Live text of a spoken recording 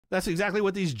That's exactly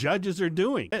what these judges are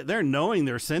doing. They're knowing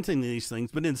they're sentencing these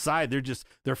things, but inside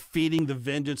they're feeding the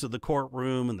vengeance of the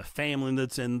courtroom and the family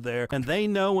that's in there. And they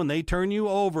know when they turn you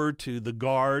over to the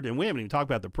guard, and we haven't even talked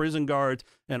about the prison guards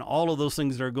and all of those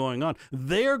things that are going on,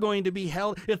 they're going to be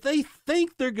held. If they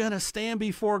think they're going to stand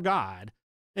before God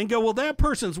and go, well, that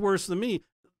person's worse than me,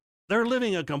 they're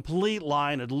living a complete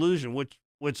lie and a delusion,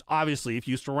 which obviously, if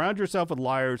you surround yourself with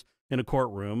liars in a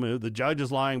courtroom, the judge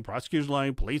is lying, prosecutor's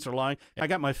lying, police are lying. I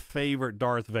got my favorite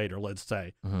Darth Vader, let's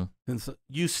say. And so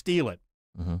you steal it.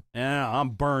 And I'm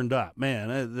burned up.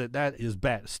 Man, that is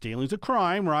bad. Stealing's a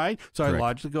crime, right? So Correct. I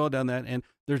logically go down that, and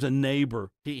there's a neighbor.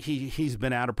 He's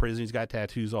been out of prison. He's got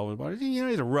tattoos all over his body. You know,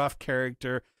 he's a rough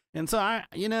character. And so I'm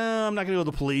not going to go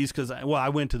to the police because, I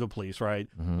went to the police, right?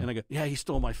 And I go, yeah, he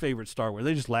stole my favorite Star Wars.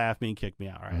 They just laugh at me and kick me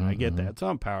out, right? I get that. So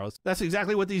I'm powerless. That's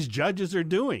exactly what these judges are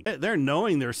doing. They're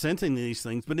knowing they're sentencing these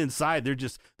things, but inside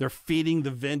they're feeding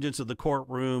the vengeance of the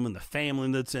courtroom and the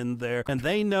family that's in there. And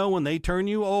they know when they turn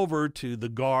you over to the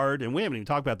guard, and we haven't even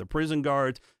talked about the prison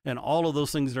guards and all of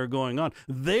those things that are going on,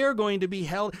 they're going to be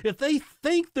held. If they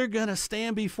think they're going to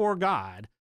stand before God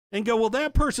and go, well,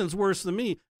 that person's worse than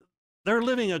me, they're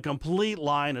living a complete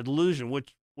lie and a delusion,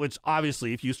 which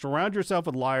obviously, if you surround yourself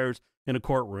with liars in a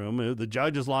courtroom, the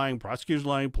judge is lying, prosecutor's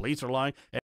lying, police are lying,